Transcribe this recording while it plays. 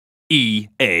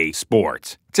EA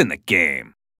Sports. It's in the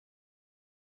game.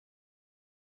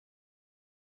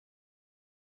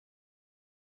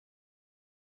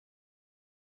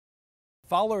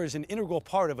 Fowler is an integral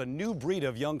part of a new breed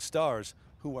of young stars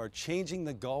who are changing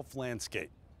the golf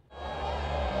landscape.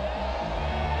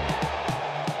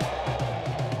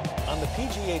 On the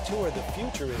PGA Tour, the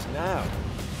future is now,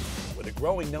 with a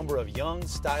growing number of young,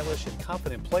 stylish, and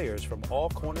confident players from all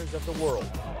corners of the world.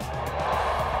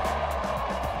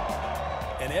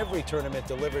 And every tournament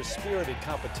delivers spirited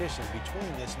competition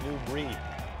between this new breed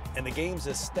and the game's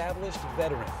established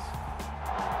veterans.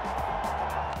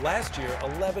 Last year,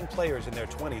 11 players in their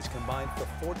 20s combined for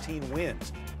 14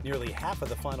 wins. Nearly half of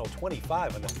the final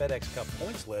 25 on the FedEx Cup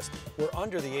points list were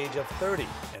under the age of 30,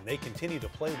 and they continue to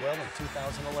play well in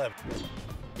 2011.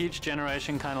 Each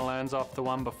generation kind of learns off the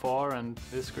one before, and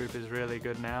this group is really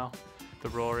good now. The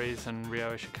Rorys and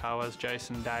Ryo Ishikawas,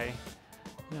 Jason Day.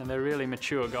 You know, they're really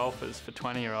mature golfers for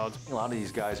 20-year-olds. A lot of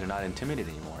these guys are not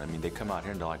intimidated anymore. I mean, they come out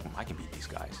here and they're like, I can beat these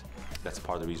guys. That's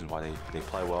part of the reason why they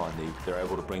play well and they're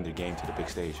able to bring their game to the big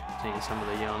stage. Seeing some of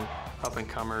the young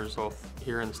up-and-comers, both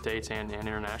here in the States and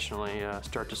internationally,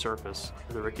 start to surface.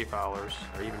 The Ricky Fowlers,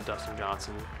 or even Dustin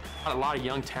Johnson. A lot of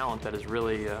young talent that is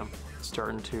really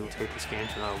starting to take this game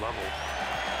to another level.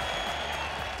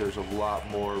 There's a lot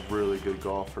more really good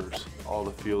golfers. All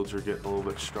the fields are getting a little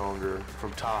bit stronger.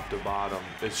 From top to bottom,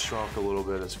 it's shrunk a little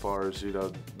bit as far as, you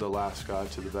know, the last guy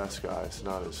to the best guy. It's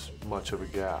not as much of a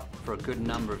gap. For a good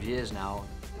number of years now,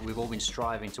 we've all been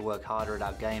striving to work harder at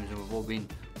our games, and we've all been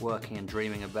working and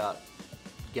dreaming about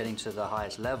getting to the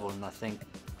highest level, and I think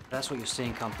that's what you're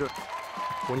seeing come through.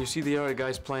 When you see the other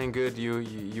guys playing good,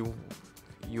 you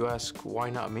ask, why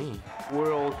not me?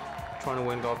 We're all trying to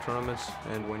win golf tournaments,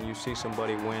 and when you see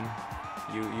somebody win,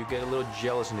 you get a little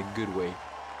jealous in a good way.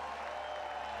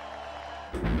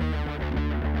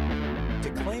 To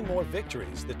claim more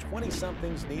victories, the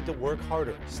 20-somethings need to work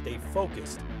harder, stay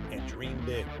focused, and dream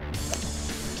big.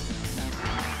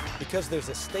 Because there's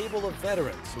a stable of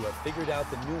veterans who have figured out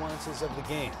the nuances of the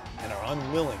game and are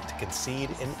unwilling to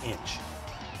concede an inch.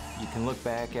 You can look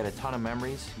back at a ton of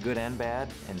memories, good and bad,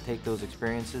 and take those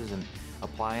experiences and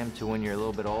apply them to when you're a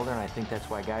little bit older, and I think that's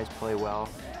why guys play well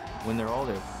when they're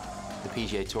older. The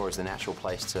PGA Tour is the natural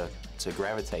place to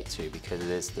gravitate to because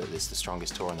it's the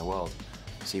strongest tour in the world.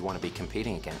 So you want to be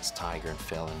competing against Tiger and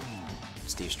Phil and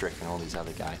Steve Stricker and all these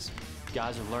other guys.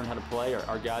 Guys have learned how to play.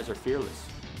 Our guys are fearless,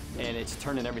 and it's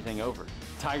turning everything over.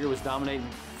 Tiger was dominating,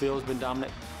 Phil's been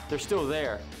dominating. They're still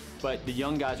there, but the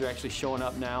young guys are actually showing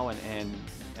up now, and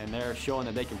they're showing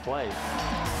that they can play.